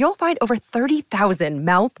Kroger, where you'll find over 30,000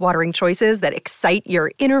 mouth-watering choices that excite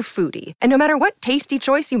your inner foodie. And no matter what tasty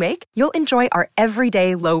choice you make, you'll enjoy our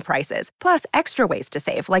everyday low prices, plus extra ways to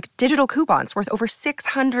save, like digital coupons worth over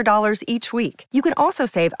 $600 each week. You can also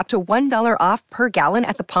save up to $1 off per gallon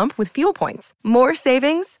at the pump with fuel points. More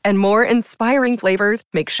savings and more inspiring flavors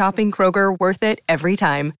make shopping Kroger worth it every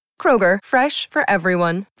time. Kroger, fresh for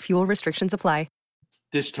everyone. Fuel restrictions apply.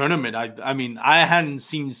 This tournament, I mean, I hadn't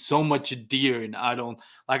seen so much deer, and I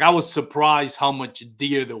was surprised how much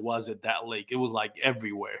deer there was at that lake. It was like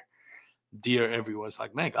everywhere, deer everywhere. It's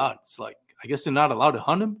like, man, God, it's like, I guess they're not allowed to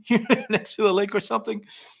hunt them here next to the lake or something.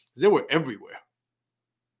 They were everywhere.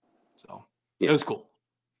 So it was cool.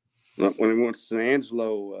 When we went to San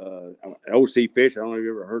Angelo, O.C. Fisher, I don't know if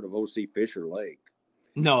you ever heard of O.C. Fisher Lake.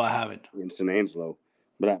 No, I haven't. In San Angelo.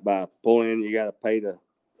 But by pulling in, you got to pay to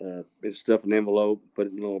It's stuff in an envelope, put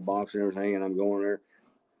it in a little box and everything, and I'm going there.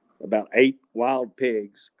 About 8 wild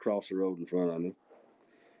pigs cross the road in front of me.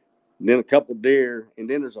 And then a couple deer, and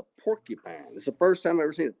then there's a porcupine. It's the first time I've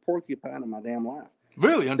ever seen a porcupine in my damn life.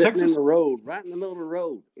 Really? On Sitting Texas? in the road, right in the middle of the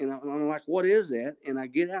road. And I'm like, what is that? And I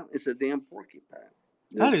get out, it's a damn porcupine.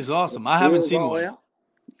 That is awesome. I haven't seen one. Out.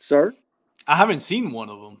 Sir? I haven't seen one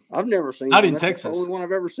of them. I've never seen Not one. in That's Texas. the only one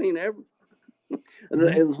I've ever seen ever.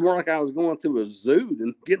 It was more like I was going through a zoo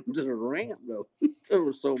than getting to the ramp, though. There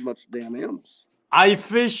was so much damn animals. I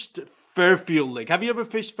fished Fairfield Lake. Have you ever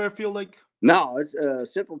fished Fairfield Lake? No, it's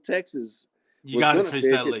Central Texas. You got to fish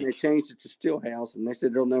that lake. They changed it to Stillhouse, and they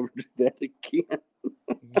said they'll never do that again.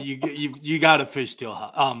 you got to fish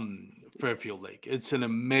Fairfield Lake. It's an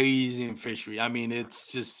amazing fishery. I mean,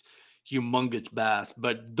 it's just humongous bass.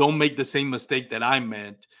 But don't make the same mistake that I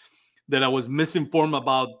meant, that I was misinformed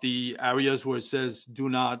about the areas where it says do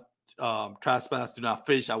not trespass, do not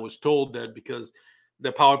fish. I was told that because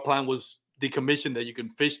the power plant was decommissioned that you can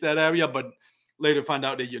fish that area, but later find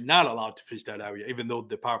out that you're not allowed to fish that area, even though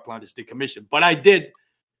the power plant is decommissioned. But I did,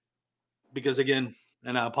 because again,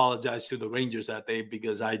 and I apologize to the Rangers that day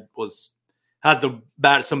because I had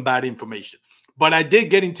some bad information. But I did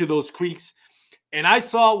get into those creeks, and I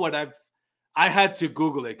saw what I had to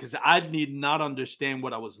Google it because I did not understand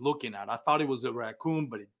what I was looking at. I thought it was a raccoon,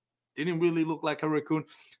 but it didn't really look like a raccoon.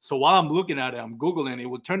 So while I'm looking at it, I'm Googling it. It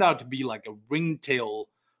would turn out to be like a ringtail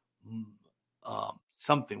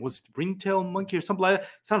something. Was it ringtail monkey or something like that?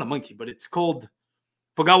 It's not a monkey, but it's called,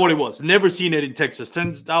 forgot what it was. Never seen it in Texas.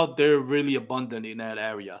 Turns out they're really abundant in that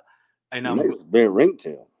area. And I'm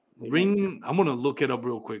ringtail. I'm gonna look it up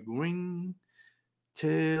real quick. Ringtail.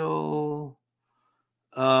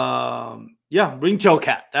 Ringtail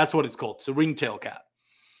cat. That's what it's called. It's a ringtail cat.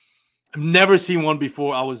 I've never seen one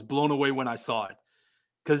before. I was blown away when I saw it.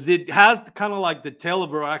 Because it has kind of like the tail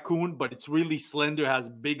of a raccoon, but it's really slender, has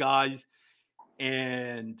big eyes.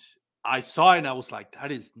 And I saw it and I was like,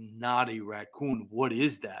 that is not a raccoon. What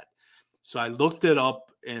is that? So I looked it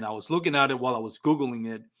up and I was looking at it while I was Googling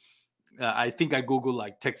it. I think I Googled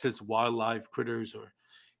like Texas wildlife critters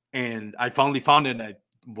and I finally found it. And I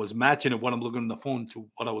was matching it when I'm looking on the phone to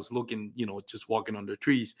what I was looking, just walking under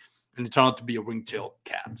trees. And it turned out to be a ringtail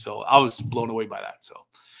cat. So I was blown away by that. So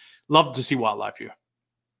love to see wildlife here.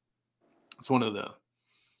 It's one of the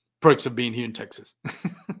perks of being here in Texas.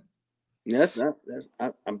 Yes,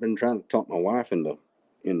 I've been trying to talk my wife into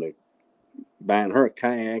buying her a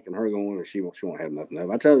kayak and her going, and she won't have nothing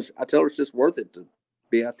of it. I tell her it's just worth it to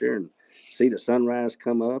be out there and see the sunrise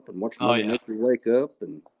come up and watch Mother Nature wake up,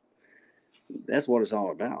 and that's what it's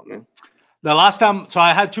all about, man. The last time, so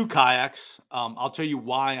I had 2 kayaks. I'll tell you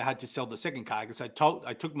why I had to sell the second kayak. Because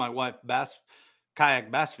I took my wife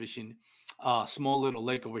kayak bass fishing. Small little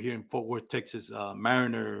lake over here in Fort Worth, Texas.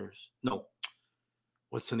 Mariners. No,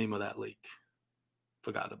 what's the name of that lake?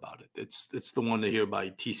 Forgot about it. It's the one here by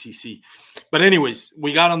TCC. But anyways,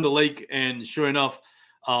 we got on the lake, and sure enough,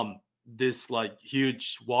 this like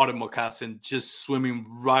huge water moccasin just swimming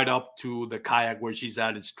right up to the kayak where she's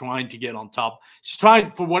at. Is trying to get on top. She's trying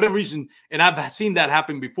for whatever reason, and I've seen that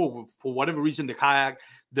happen before. For whatever reason,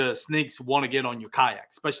 the snakes want to get on your kayak,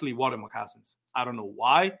 especially water moccasins. I don't know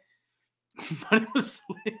why. But it was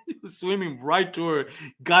swimming right to her,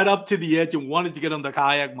 got up to the edge and wanted to get on the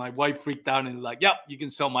kayak. My wife freaked out and like, yep, you can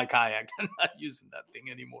sell my kayak. I'm not using that thing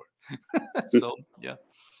anymore. So, yeah.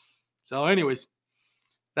 So anyways,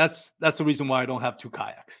 that's the reason why I don't have 2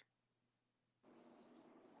 kayaks.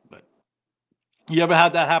 But you ever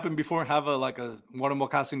had that happen before? Have a water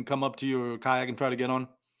moccasin come up to your kayak and try to get on?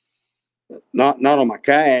 Not on my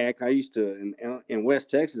kayak. I used to, in West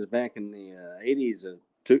Texas back in the 80s,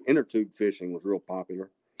 inner tube fishing was real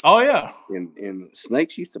popular. Oh yeah, and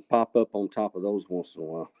snakes used to pop up on top of those once in a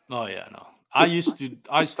while. Oh yeah, no.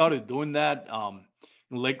 I started doing that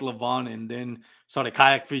in Lake Lavon, and then started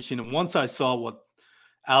kayak fishing. And once I saw what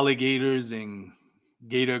alligators and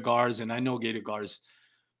gator gars, and I know gator gars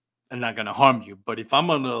are not gonna harm you, but if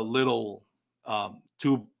I'm on a little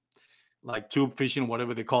tube fishing,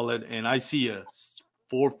 whatever they call it, and I see a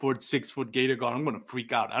 4-foot, 6-foot gator gar, I'm going to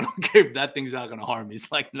freak out. I don't care if that thing's not going to harm me.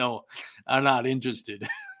 It's like, no, I'm not interested.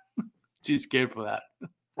 Too scared for that.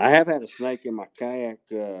 I have had a snake in my kayak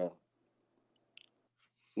when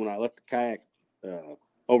I left the kayak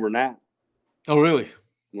overnight. Oh, really?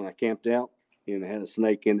 When I camped out, and I had a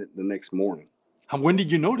snake in it the next morning. When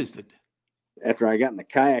did you notice it? After I got in the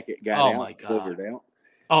kayak, it got out. Oh, my God. Figured out.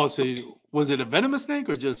 Oh, so was it a venomous snake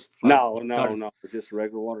or just? No. It was just a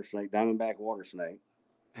regular water snake, diamondback water snake.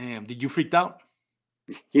 Damn, did you freak out?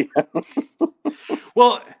 Yeah.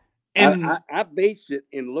 Well, And I beached it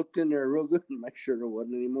and looked in there real good and make sure there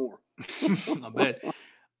wasn't any more. I bet.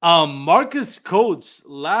 Marcus Coates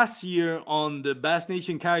last year on the Bass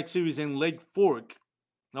Nation Kayak Series in Lake Fork,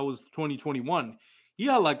 that was 2021. He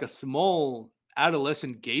had like a small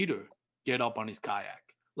adolescent gator get up on his kayak,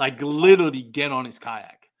 like literally get on his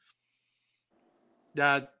kayak.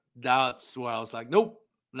 That's where I was like, nope,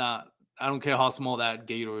 nah, I don't care how small that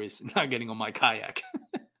gator is, not getting on my kayak.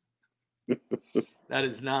 That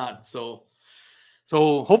is not so.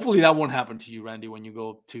 So hopefully that won't happen to you, Randy, when you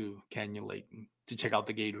go to Canyon Lake to check out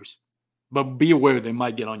the gators. But be aware they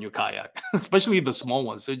might get on your kayak, especially the small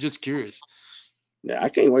ones. They're just curious. Yeah, I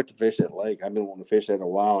can't wait to fish that lake. I've been wanting to fish that a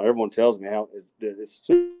while. Everyone tells me how it's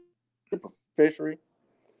super fishery.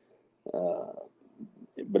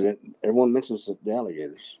 But everyone mentions the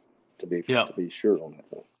alligators to be sure on that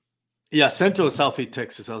thing. Yeah, Central and Southeast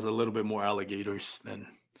Texas has a little bit more alligators than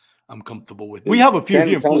I'm comfortable with. We have a few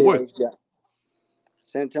here in Fort Worth.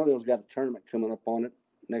 San Antonio's got a tournament coming up on it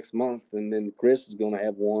next month, and then Chris is going to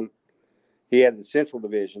have one. He had the Central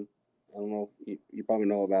Division. I don't know. You probably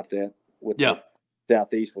know about that. With the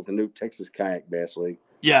Southeast with the new Texas Kayak Bass League.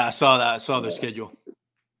 Yeah, I saw that. I saw their schedule.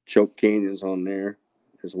 Choke Canyon's on there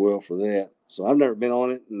as well for that. So I've never been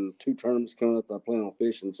on it, and 2 tournaments coming up I plan on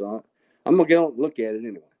fishing. So I'm going to get on and look at it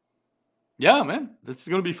anyway. Yeah, man. This is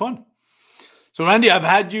going to be fun. So, Randy, I've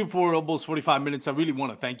had you for almost 45 minutes. I really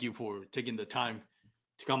want to thank you for taking the time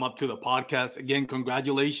to come up to the podcast. Again,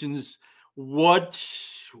 congratulations. What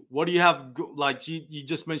do you have? Like you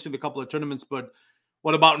just mentioned a couple of tournaments, but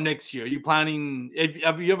what about next year? Are you planning?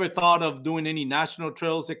 Have you ever thought of doing any national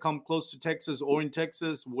trails that come close to Texas or in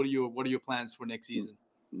Texas? What are your plans for next season?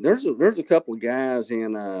 There's a couple of guys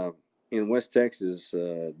in West Texas,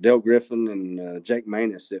 Dale Griffin and Jake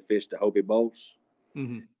Manus that fish the Hobie boats,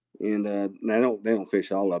 and they don't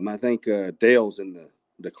fish all of them. I think Dale's in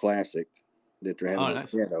the Classic that they're having in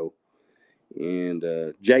Shadow. And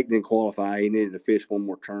Jake didn't qualify. He needed to fish one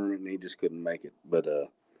more tournament, and he just couldn't make it. But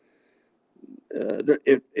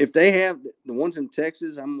if they have the ones in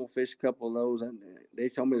Texas, I'm gonna fish a couple of those. They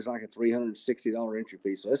told me it's like a $360 entry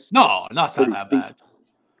fee. So it's not that bad.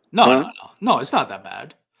 No, it's not that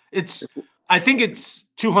bad. I think it's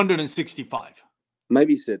 265.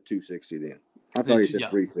 Maybe he said 260 then. I thought he said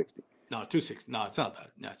 360. No, 260. No, it's not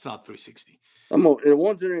that. No, it's not 360. The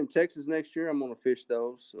ones that are in Texas next year, I'm gonna fish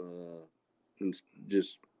those and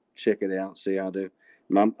just check it out and see how I do.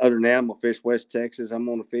 Other than that, I'm gonna fish West Texas. I'm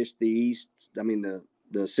gonna fish the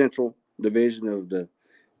Central Division of the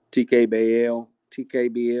TKBL,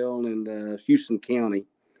 and Houston County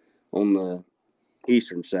on the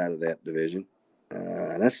eastern side of that division.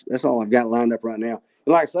 That's all I've got lined up right now.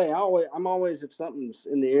 And like I say, I'm always if something's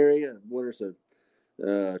in the area, whether it's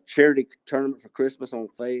a charity tournament for Christmas on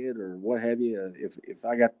Fayette or what have you, if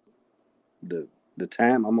I got the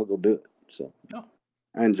time, I'm gonna go do it. So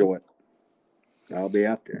I enjoy it. I'll be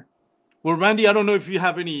out there. Well, Randy, I don't know if you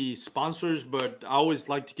have any sponsors, but I always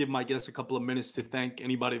like to give my guests a couple of minutes to thank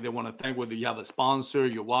anybody they want to thank, whether you have a sponsor,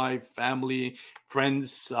 your wife, family,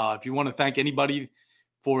 friends. If you want to thank anybody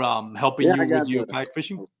for helping you with your kayak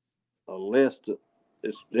fishing. A list.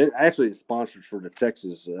 It's sponsored for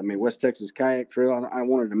the West Texas Kayak Trail. I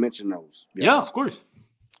wanted to mention those. Yeah, of course.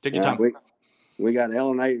 Take your time. We got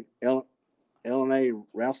LNA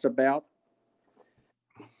Roustabout,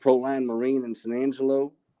 Proline Marine in San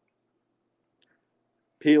Angelo,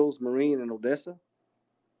 Peels Marine in Odessa,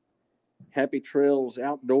 Happy Trails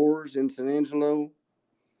Outdoors in San Angelo,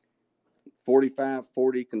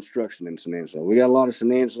 4540 Construction in San Angelo. We got a lot of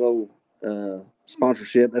San Angelo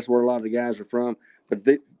sponsorship. That's where a lot of the guys are from. But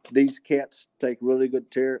these cats take really good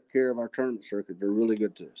care of our tournament circuit. They're really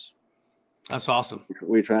good to us. That's awesome.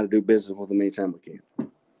 We try to do business with them anytime we can.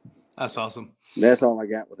 That's awesome. That's all I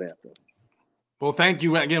got with that, though. Well, thank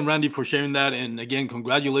you again, Randy, for sharing that. And again,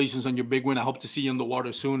 congratulations on your big win. I hope to see you in the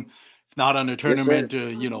water soon. If not on a tournament,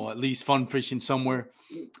 at least fun fishing somewhere.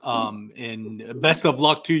 And best of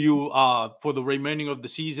luck to you for the remaining of the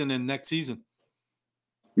season and next season.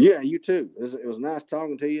 Yeah, you too. It was nice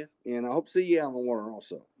talking to you, and I hope to see you out on the water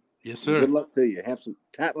also. Yes, sir. Good luck to you. Have some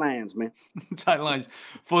tight lines, man. Tight lines.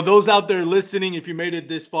 For those out there listening, if you made it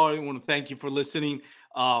this far, I want to thank you for listening.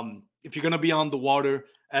 If you're going to be on the water,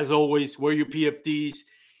 as always, wear your PFDs.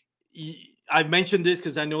 I mentioned this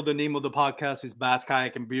because I know the name of the podcast is Bass,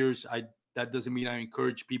 Kayak, and Beers. That doesn't mean I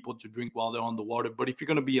encourage people to drink while they're on the water. But if you're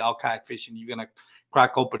going to be out kayak fishing, you're going to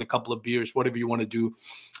crack open a couple of beers, whatever you want to do.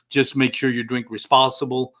 Just make sure you drink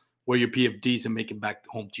responsible, wear your PFDs, and make it back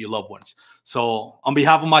home to your loved ones. So on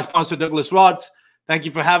behalf of my sponsor, Douglas Rods, thank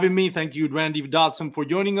you for having me. Thank you, Randy Dodson, for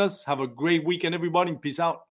joining us. Have a great weekend, everybody. Peace out.